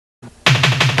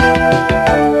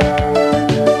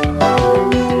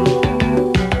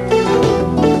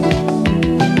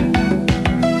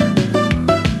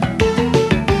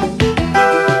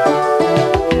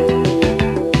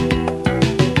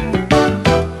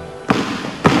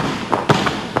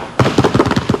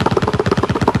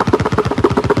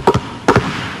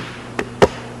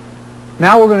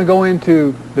Now we're going to go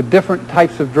into the different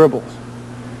types of dribbles.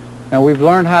 Now we've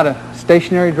learned how to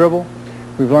stationary dribble,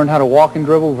 we've learned how to walk and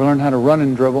dribble, we've learned how to run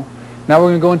and dribble. Now we're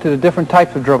going to go into the different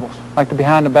types of dribbles, like the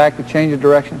behind the back, the change of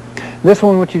direction. This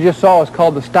one, which you just saw, is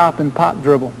called the stop and pop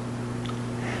dribble.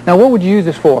 Now what would you use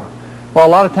this for? Well, a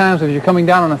lot of times if you're coming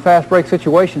down on a fast break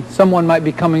situation, someone might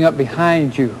be coming up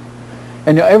behind you.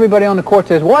 And everybody on the court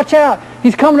says, "Watch out,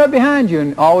 he's coming up behind you,"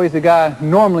 and always the guy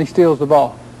normally steals the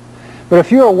ball. But if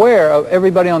you're aware of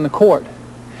everybody on the court,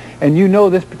 and you know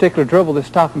this particular dribble, this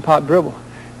stop and pop dribble,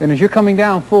 then as you're coming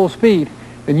down full speed,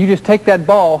 then you just take that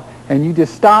ball and you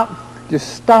just stop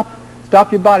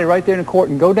your body right there in the court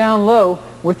and go down low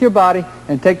with your body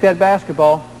and take that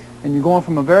basketball, and you're going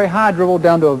from a very high dribble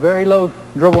down to a very low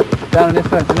dribble down in this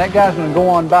fence, and that guy's going to go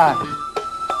on by.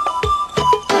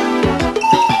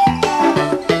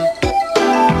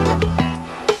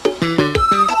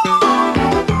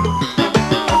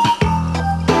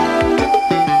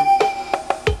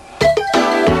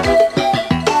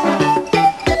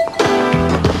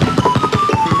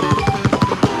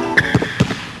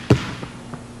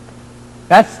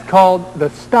 That's called the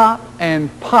stop and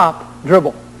pop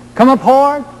dribble. Come up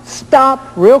hard,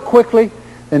 stop real quickly,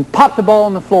 then pop the ball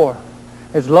on the floor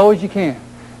as low as you can.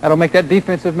 That'll make that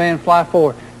defensive man fly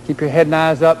forward. Keep your head and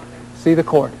eyes up, see the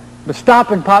court. The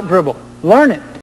stop and pop dribble. Learn it.